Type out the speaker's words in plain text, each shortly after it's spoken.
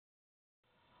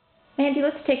Mandy,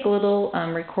 let's take a little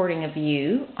recording of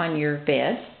you on your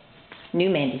bed, new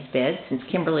Mandy's bed, since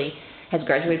Kimberly has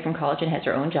graduated from college and has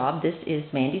her own job. This is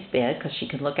Mandy's bed because she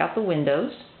can look out the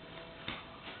windows,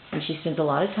 and she spends a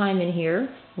lot of time in here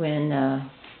when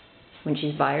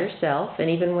she's by herself, and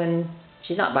even when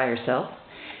she's not by herself.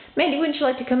 Mandy, wouldn't you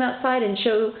like to come outside and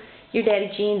show your Daddy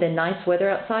Gene the nice weather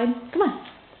outside? Come on,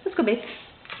 let's go, babe.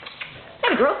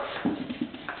 Hey, girl.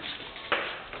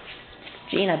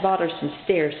 Jean, I bought her some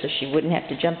stairs so she wouldn't have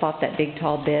to jump off that big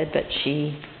tall bed, but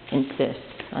she insists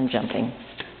on jumping.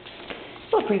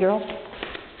 Hello, pretty girl.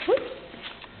 Whoop.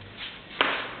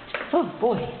 Oh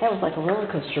boy, that was like a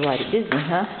roller coaster ride at Disney,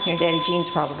 huh? Your Daddy Jean's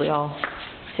probably all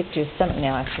sick to his stomach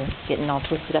now after getting all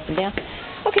twisted up and down.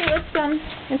 Okay, let's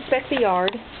inspect the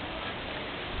yard.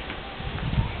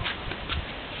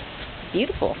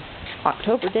 Beautiful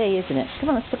October day, isn't it? Come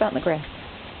on, let's step out in the grass.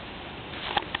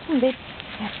 Come on, babe.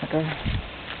 That's my girl.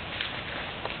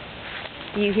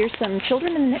 Do you hear some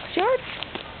children in the next yard?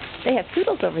 They have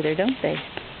poodles over there, don't they?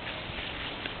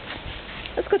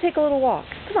 Let's go take a little walk.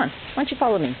 Come on, why don't you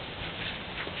follow me?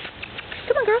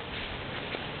 Come on, girl.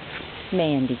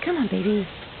 Mandy, come on, baby.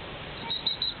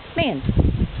 Mandy.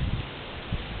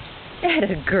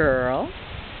 Atta girl.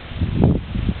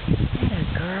 Atta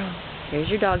girl. There's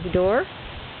your doggy door.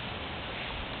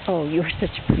 Oh, you are such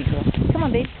a pretty girl. Come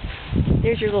on, babe.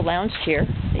 There's your little lounge chair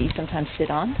that you sometimes sit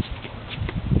on.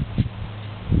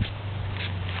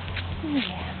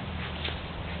 Yeah.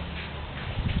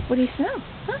 What do you smell?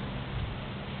 Huh?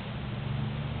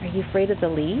 Are you afraid of the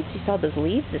leaves? You saw those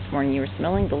leaves this morning. You were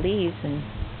smelling the leaves, and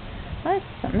well, that's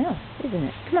something else, isn't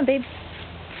it? Come on, babe.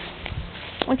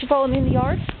 Won't you follow me in the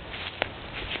yard?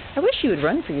 I wish you would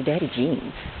run for your Daddy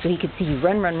Gene so he could see you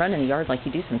run in the yard like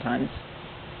you do sometimes.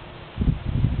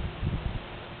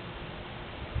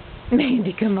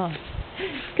 Mandy, come on.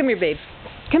 Come here, babe.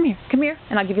 Come here,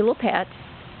 and I'll give you a little pat.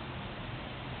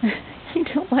 You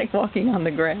don't like walking on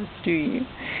the grass, do you?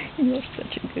 You're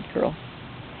such a good girl.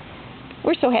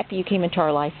 We're so happy you came into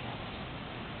our life.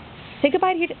 Say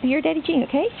goodbye to your Daddy Gene,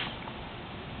 okay?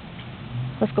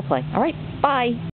 Let's go play. All right, bye.